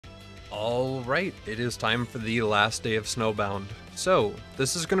Alright, it is time for the last day of Snowbound. So,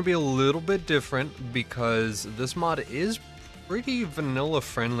 this is going to be a little bit different because this mod is pretty vanilla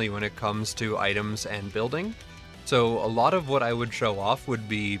friendly when it comes to items and building. So a lot of what I would show off would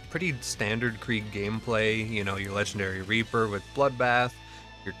be pretty standard Krieg gameplay, you know, your Legendary Reaper with Bloodbath,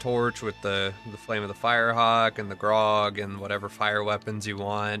 your Torch with the Flame of the Firehawk and the Grog and whatever fire weapons you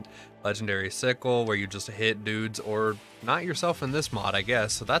want, Legendary Sickle where you just hit dudes or not yourself in this mod I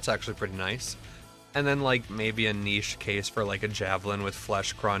guess, so that's actually pretty nice. And then like maybe a niche case for like a Javelin with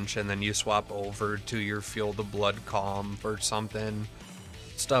Flesh Crunch and then you swap over to your Feel the Blood comp or something,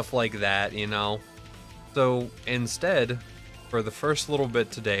 stuff like that, you know. So instead, for the first little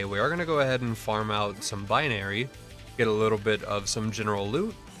bit today, we are going to go ahead and farm out some binary, get a little bit of some general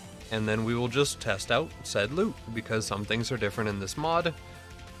loot, and then we will just test out said loot, because some things are different in this mod.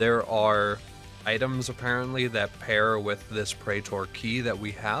 There are items apparently that pair with this Praetor key that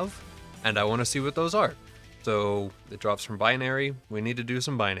we have, and I want to see what those are. So it drops from binary, we need to do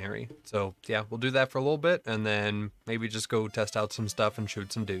some binary. So yeah, we'll do that for a little bit, and then maybe just go test out some stuff and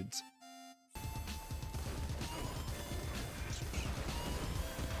shoot some dudes.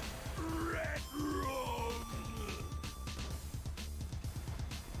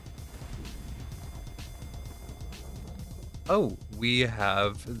 Oh, we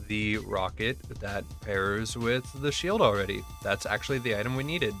have the rocket that pairs with the shield already. That's actually the item we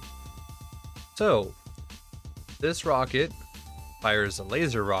needed. So, this rocket fires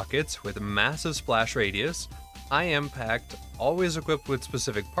laser rockets with massive splash radius, high impact, always equipped with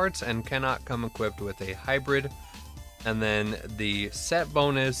specific parts, and cannot come equipped with a hybrid. And then the set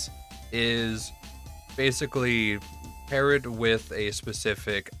bonus is basically paired with a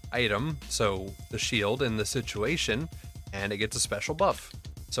specific item, so the shield in the situation, and it gets a special buff.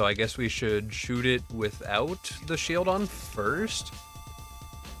 So I guess we should shoot it without the shield on first.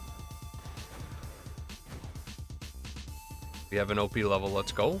 We have an OP level,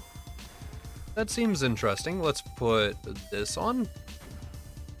 let's go. That seems interesting. Let's put this on.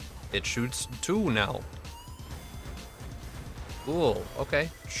 It shoots 2 now. Cool, okay,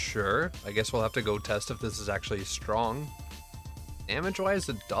 sure. I guess we'll have to go test if this is actually strong. Damage-wise,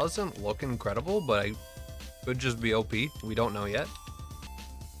 it doesn't look incredible, but I could just be OP, we don't know yet.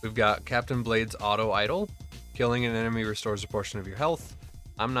 We've got Captain Blade's Auto Idol. Killing an enemy restores a portion of your health.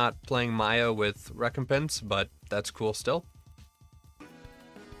 I'm not playing Maya with recompense, but that's cool still.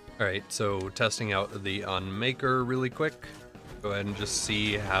 Alright, so testing out the Unmaker really quick. Go ahead and just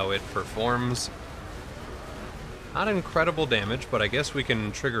see how it performs. Not incredible damage, but I guess we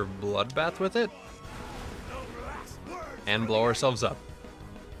can trigger Bloodbath with it. And blow ourselves up.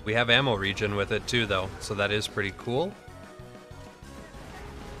 We have ammo regen with it too though, so that is pretty cool.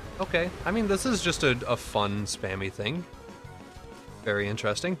 Okay, I mean this is just a fun spammy thing. Very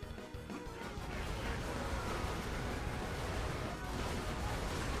interesting.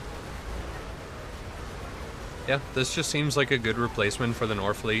 Yeah, this just seems like a good replacement for the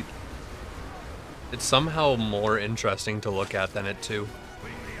Norfleet. It's somehow more interesting to look at than it too.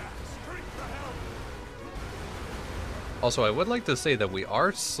 Also, I would like to say that we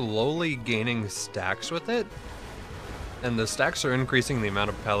are slowly gaining stacks with it, and the stacks are increasing the amount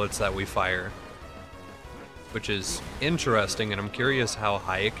of pellets that we fire, which is interesting, and I'm curious how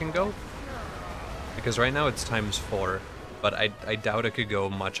high it can go, because right now it's ×4, but I doubt it could go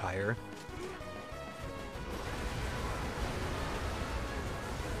much higher.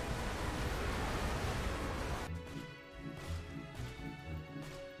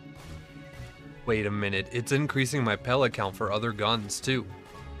 Wait a minute, it's increasing my pellet count for other guns too.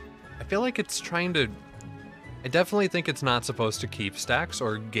 I feel like it's trying to... I definitely think it's not supposed to keep stacks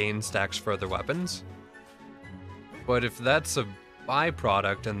or gain stacks for other weapons. But if that's a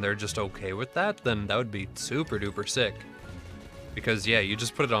byproduct and they're just okay with that, then that would be super duper sick. Because yeah, you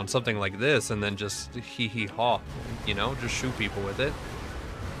just put it on something like this and then just hee hee haw, you know, just shoot people with it.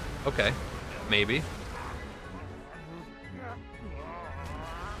 Okay, maybe.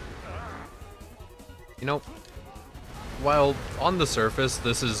 You know, while on the surface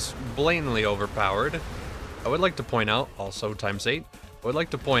this is blatantly overpowered, I would like to point out, also ×8, I would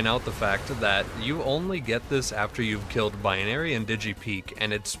like to point out the fact that you only get this after you've killed Binary and Digipeak,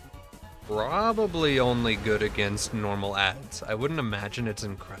 and it's probably only good against normal ads. I wouldn't imagine it's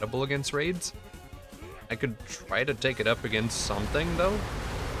incredible against raids. I could try to take it up against something though,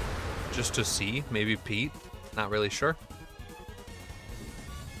 just to see, maybe Pete, not really sure.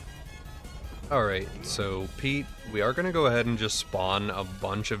 Alright, so Pete, we are going to go ahead and just spawn a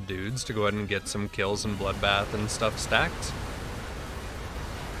bunch of dudes to go ahead and get some kills and Bloodbath and stuff stacked.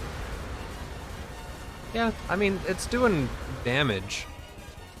 Yeah, I mean, it's doing damage.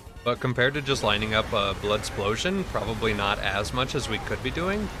 But compared to just lining up a Blood Explosion, probably not as much as we could be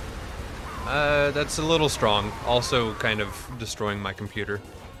doing. That's a little strong. Also kind of destroying my computer.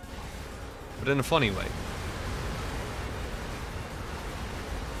 But in a funny way.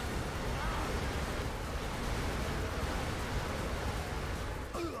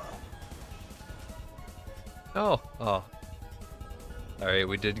 Oh. Alright,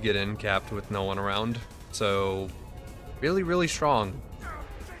 we did get in capped with no one around. So, really, really strong.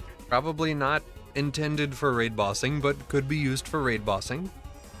 Probably not intended for raid bossing, but could be used for raid bossing.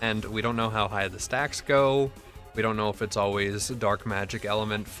 And we don't know how high the stacks go. We don't know if it's always a dark magic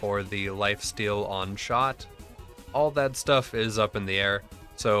element for the lifesteal on shot. All that stuff is up in the air.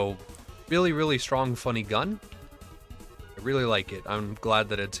 So, really, really strong, funny gun. I really like it. I'm glad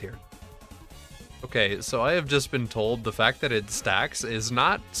that it's here. Okay, so I have just been told the fact that it stacks is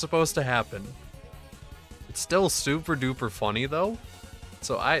not supposed to happen. It's still super duper funny though.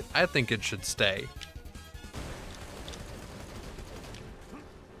 So I think it should stay.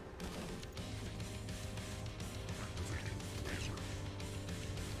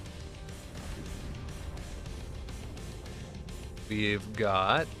 We've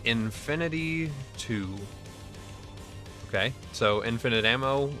got Infinity 2. Okay, so infinite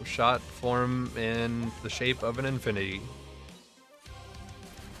ammo, shot form in the shape of an infinity.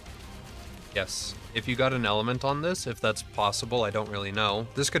 Yes, if you got an element on this, if that's possible, I don't really know.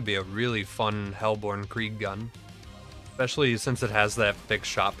 This could be a really fun Hellborn Krieg gun. Especially since it has that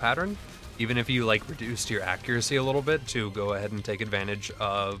fixed shot pattern. Even if you like reduced your accuracy a little bit to go ahead and take advantage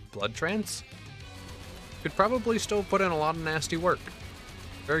of Blood Trance, could probably still put in a lot of nasty work.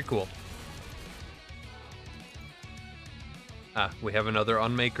 Very cool. We have another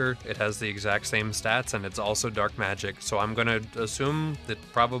Unmaker. It has the exact same stats, and it's also dark magic, so I'm gonna assume that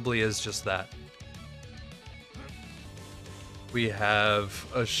probably is just that. We have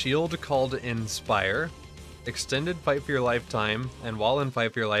a shield called Inspire. Extended fight for your lifetime, and while in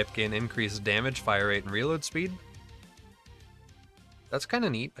fight for your life, gain increased damage, fire rate, and reload speed. That's kind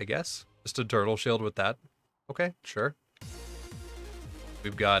of neat, I guess. Just a turtle shield with that. Okay, sure.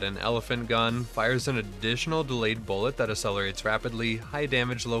 We've got an elephant gun, fires an additional delayed bullet that accelerates rapidly, high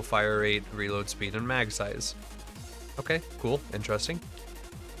damage, low fire rate, reload speed, and mag size. Okay, cool, interesting.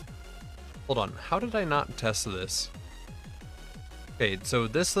 Hold on, how did I not test this? Okay, so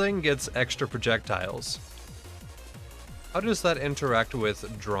this thing gets extra projectiles. How does that interact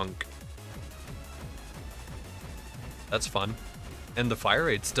with Drunk? That's fun. And the fire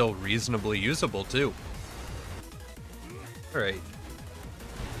rate's still reasonably usable too. Alright.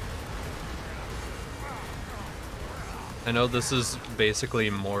 I know this is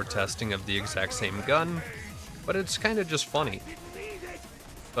basically more testing of the exact same gun, but it's kind of just funny.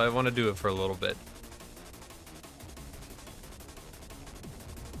 So I want to do it for a little bit.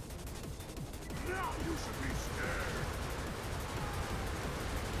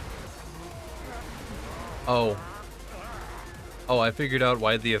 Oh, I figured out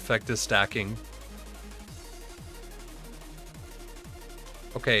why the effect is stacking.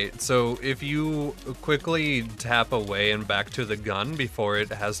 Okay, so if you quickly tap away and back to the gun before it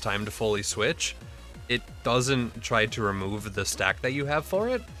has time to fully switch, it doesn't try to remove the stack that you have for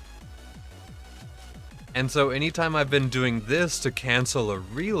it. And so anytime I've been doing this to cancel a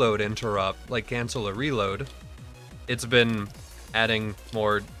reload interrupt, like cancel a reload, it's been adding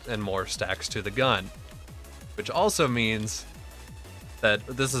more and more stacks to the gun. Which also means that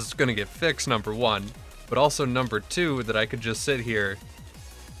this is going to get fixed, number one, but also number two, that I could just sit here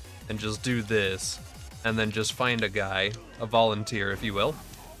and just do this, and then just find a guy, a volunteer, if you will,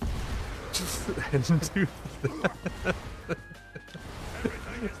 and do that.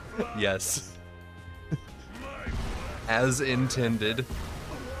 Yes. As intended.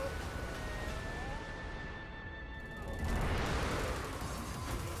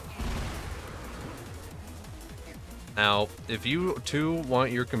 Now, if you too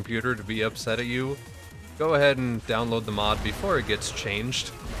want your computer to be upset at you, go ahead and download the mod before it gets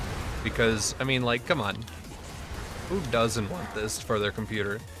changed. Because, I mean, like, come on. Who doesn't want this for their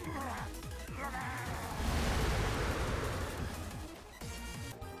computer?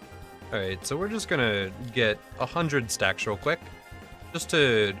 Alright, so we're just gonna get 100 stacks real quick. Just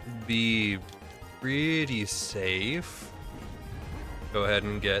to be pretty safe. Go ahead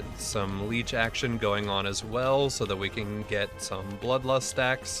and get some leech action going on as well so that we can get some bloodlust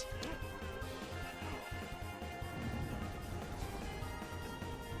stacks.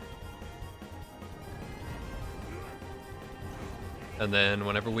 And then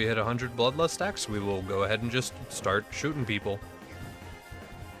whenever we hit 100 bloodlust stacks, we will go ahead and just start shooting people.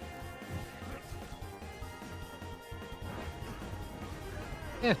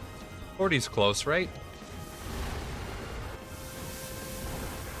 40's close, right?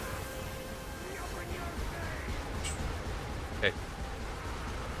 Okay.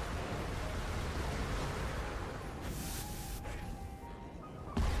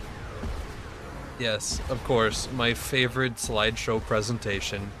 Yes, of course, my favorite slideshow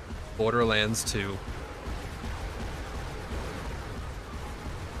presentation, Borderlands 2.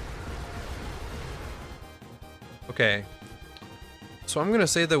 Okay, so I'm gonna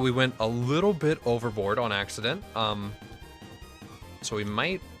say that we went a little bit overboard on accident. So we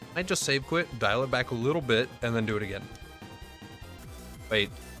might just save quit, dial it back a little bit, and then do it again. Wait,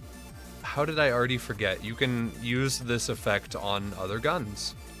 how did I already forget? You can use this effect on other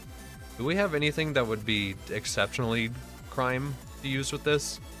guns. Do we have anything that would be exceptionally crime to use with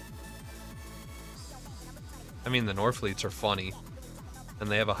this? I mean, the Norfleets are funny, and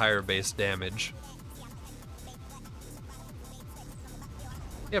they have a higher base damage.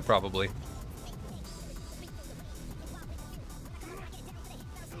 Yeah, probably.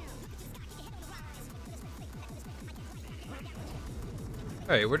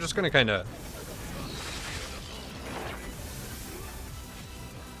 Alright, we're just gonna kinda...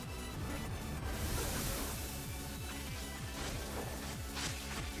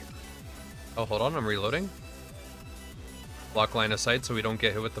 Oh, hold on, I'm reloading. Block line of sight so we don't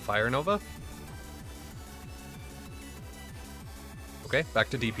get hit with the fire nova. Okay, back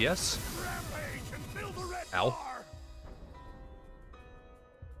to DPS. Ow.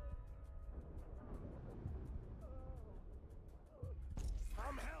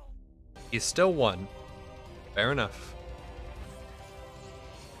 He's still one. Fair enough.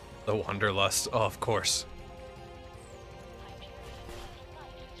 The Wanderlust, oh, of course.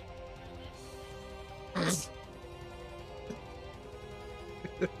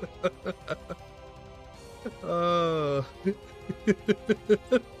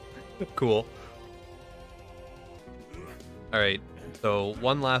 Cool. Alright, so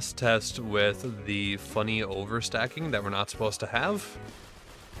one last test with the funny overstacking that we're not supposed to have.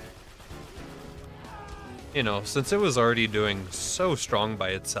 You know, since it was already doing so strong by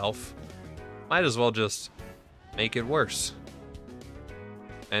itself, might as well just make it worse.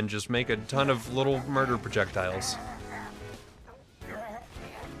 And just make a ton of little murder projectiles.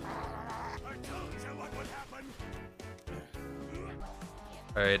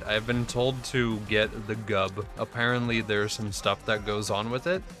 Alright, I've been told to get the gub. Apparently there's some stuff that goes on with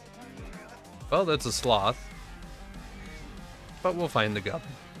it. Well, that's a sloth. But we'll find the gub.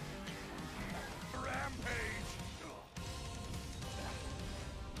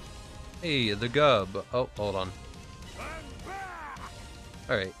 Hey, the gub. Oh, hold on.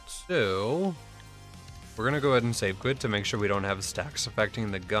 Alright, so... we're gonna go ahead and save quit to make sure we don't have stacks affecting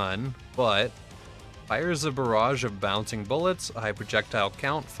the gun, but... fires a barrage of bouncing bullets, a high projectile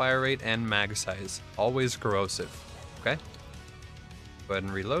count, fire rate, and mag size. Always corrosive. Okay? Go ahead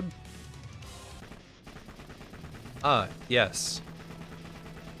and reload. Ah, yes.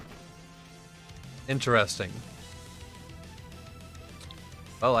 Interesting.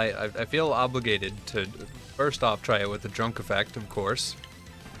 Well, I feel obligated to first off try it with the drunk effect, of course.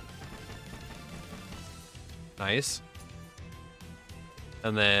 Nice.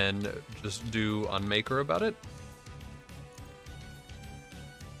 And then just do Unmaker about it.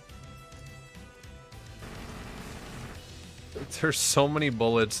 There's so many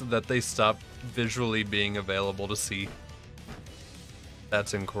bullets that they stop visually being available to see.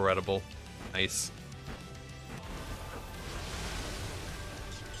 That's incredible. Nice.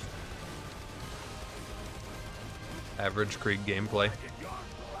 Average Krieg gameplay.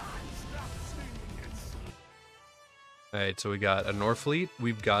 Alright, so we got a Norfleet,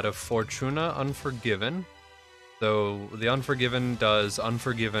 we've got a Fortuna Unforgiven. So the Unforgiven does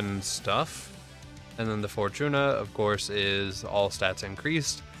Unforgiven stuff, and then the Fortuna, of course, is all stats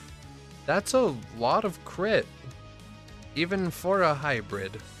increased. That's a lot of crit, even for a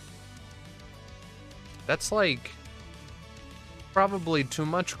hybrid. That's like, probably too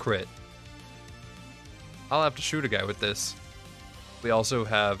much crit. I'll have to shoot a guy with this. We also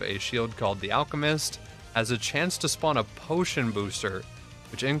have a shield called the Alchemist. Has a chance to spawn a potion booster,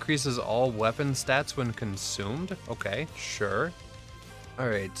 which increases all weapon stats when consumed. Okay, sure.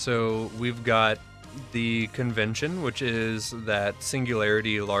 Alright, so we've got the Convention, which is that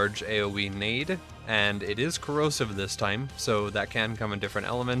Singularity large AoE nade, and it is corrosive this time, so that can come in different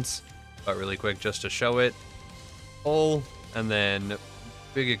elements. But really quick, just to show it, hole, and then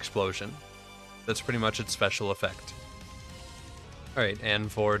big explosion. That's pretty much its special effect. Alright, and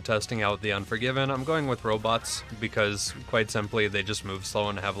for testing out the Unforgiven, I'm going with robots, because, quite simply, they just move slow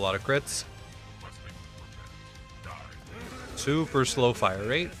and have a lot of crits. super slow fire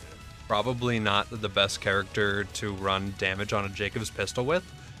rate. Probably not the best character to run damage on a Jacob's pistol with.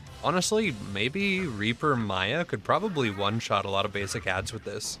 Honestly, maybe Reaper Maya could probably one-shot a lot of basic ads with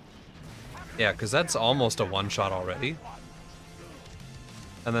this. Yeah, because that's almost a one-shot already.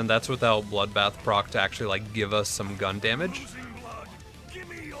 And then that's without Bloodbath proc to actually like give us some gun damage.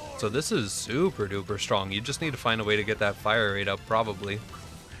 So this is super duper strong. You just need to find a way to get that fire rate up probably.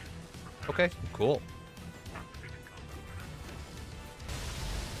 Okay, cool.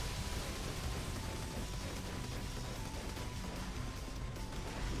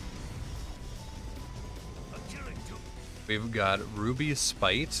 We've got Ruby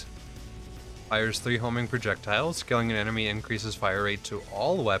Spite. Fires 3 homing projectiles. Killing an enemy increases fire rate to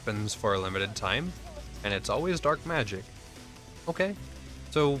all weapons for a limited time. And it's always dark magic. Okay.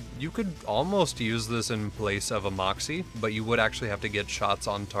 So you could almost use this in place of a Moxie, but you would actually have to get shots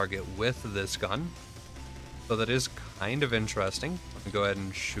on target with this gun. So that is kind of interesting. Let me go ahead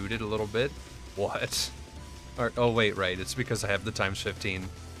and shoot it a little bit. What? Oh wait, right. It's because I have the times 15.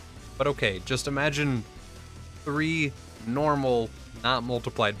 But okay, just imagine 3 normal, not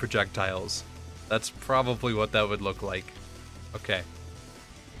multiplied projectiles. That's probably what that would look like. Okay.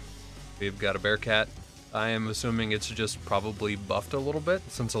 We've got a Bearcat. I am assuming it's just probably buffed a little bit,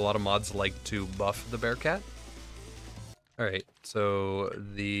 since a lot of mods like to buff the Bearcat. Alright, so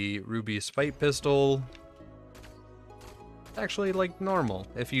the Ruby Spite Pistol... actually, like, normal,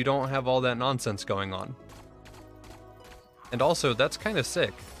 if you don't have all that nonsense going on. And also, that's kind of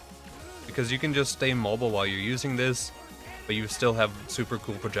sick, because you can just stay mobile while you're using this, but you still have super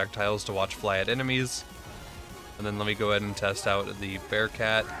cool projectiles to watch fly at enemies. And then let me go ahead and test out the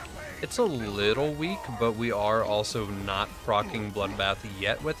Bearcat. It's a little weak, but we are also not proccing Bloodbath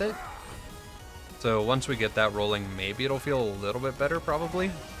yet with it. So once we get that rolling, maybe it'll feel a little bit better, probably.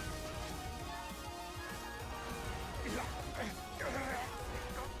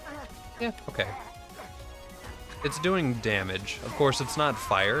 Yeah, okay. It's doing damage. Of course, it's not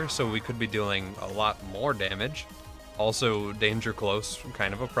fire, so we could be doing a lot more damage. Also, danger close,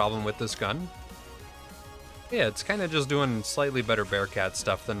 kind of a problem with this gun. Yeah, it's kind of just doing slightly better Bearcat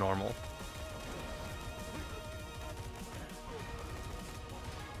stuff than normal.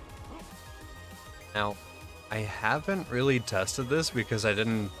 Now, I haven't really tested this because I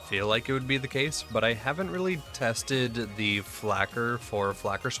didn't feel like it would be the case, but I haven't really tested the Flacker for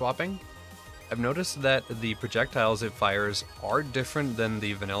Flacker swapping. I've noticed that the projectiles it fires are different than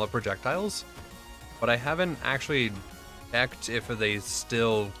the vanilla projectiles, but I haven't actually checked if they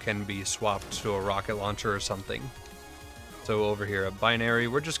still can be swapped to a rocket launcher or something. So over here at binary,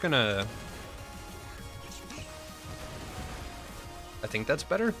 we're just gonna... I think that's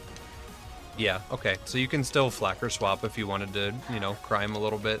better? Yeah, okay. So you can still Flacker swap if you wanted to, you know, crime a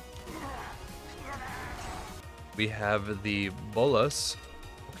little bit. We have the Bolus.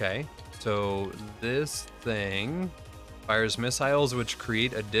 Okay, so this thing fires missiles which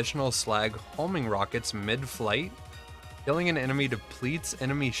create additional slag homing rockets mid-flight. Killing an enemy depletes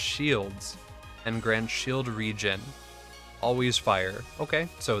enemy shields and grants shield regen. Always fire. Okay,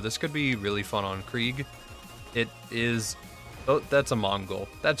 so this could be really fun on Krieg. It is... oh, that's a Mongol.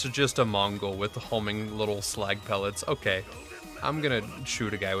 That's just a Mongol with homing little slag pellets. Okay, I'm gonna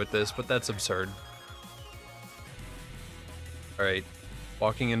shoot a guy with this, but that's absurd. Alright,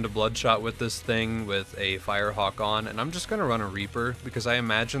 walking into Bloodshot with this thing with a Firehawk on, and I'm just gonna run a Reaper because I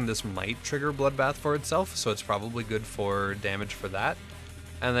imagine this might trigger Bloodbath for itself, so it's probably good for damage for that.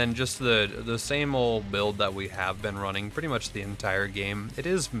 And then just the same old build that we have been running pretty much the entire game. It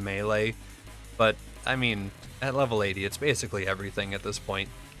is melee, but I mean, at level 80, it's basically everything at this point.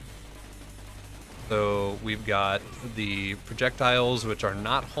 So we've got the projectiles, which are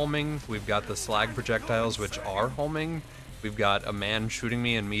not homing. We've got the slag projectiles, which are homing. We've got a man shooting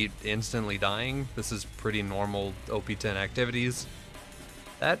me and me instantly dying. This is pretty normal OP10 activities.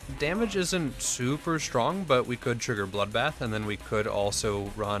 That damage isn't super strong, but we could trigger Bloodbath, and then we could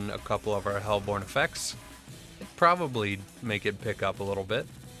also run a couple of our Hellborn effects. It'd probably make it pick up a little bit.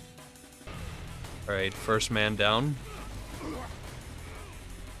 Alright, first man down.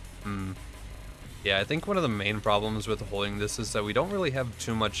 Yeah, I think one of the main problems with holding this is that we don't really have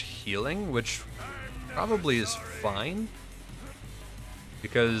too much healing, which probably is fine.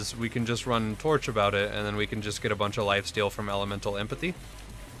 Because we can just run Torch about it, and then we can just get a bunch of lifesteal from Elemental Empathy.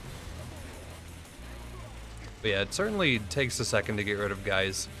 But yeah, it certainly takes a second to get rid of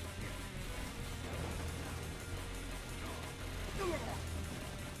guys.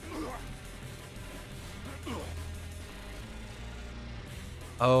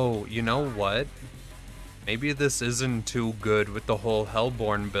 Oh, you know what? Maybe this isn't too good with the whole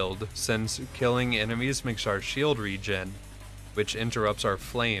Hellborn build, since killing enemies makes our shield regen. which interrupts our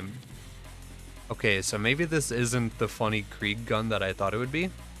flame. Okay, so maybe this isn't the funny Krieg gun that I thought it would be,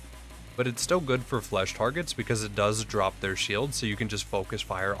 but it's still good for flesh targets because it does drop their shield, so you can just focus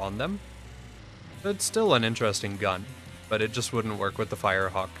fire on them. It's still an interesting gun, but it just wouldn't work with the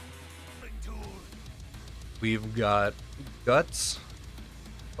Firehawk. We've got Guts.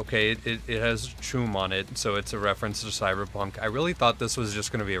 Okay, it has Choom on it, so it's a reference to Cyberpunk. I really thought this was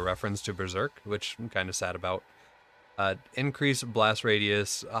just going to be a reference to Berserk, which I'm kind of sad about. Increased blast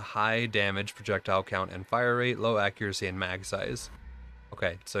radius, a high damage, projectile count, and fire rate, low accuracy, and mag size.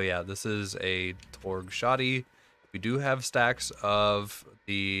 Okay, so yeah, this is a Torg Shoddy. We do have stacks of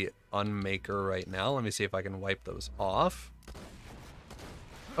the Unmaker right now. Let me see if I can wipe those off.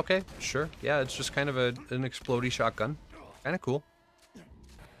 Okay, sure. Yeah, it's just kind of an explodey shotgun. Kind of cool.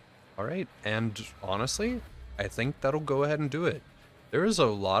 Alright, and honestly, I think that'll go ahead and do it. There is a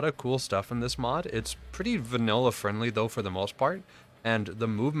lot of cool stuff in this mod. It's pretty vanilla friendly though for the most part, and the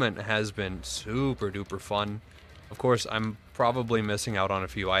movement has been super duper fun. Of course, I'm probably missing out on a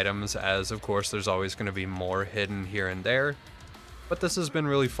few items, as of course there's always going to be more hidden here and there. But this has been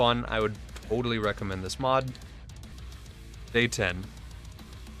really fun. I would totally recommend this mod. Day 10.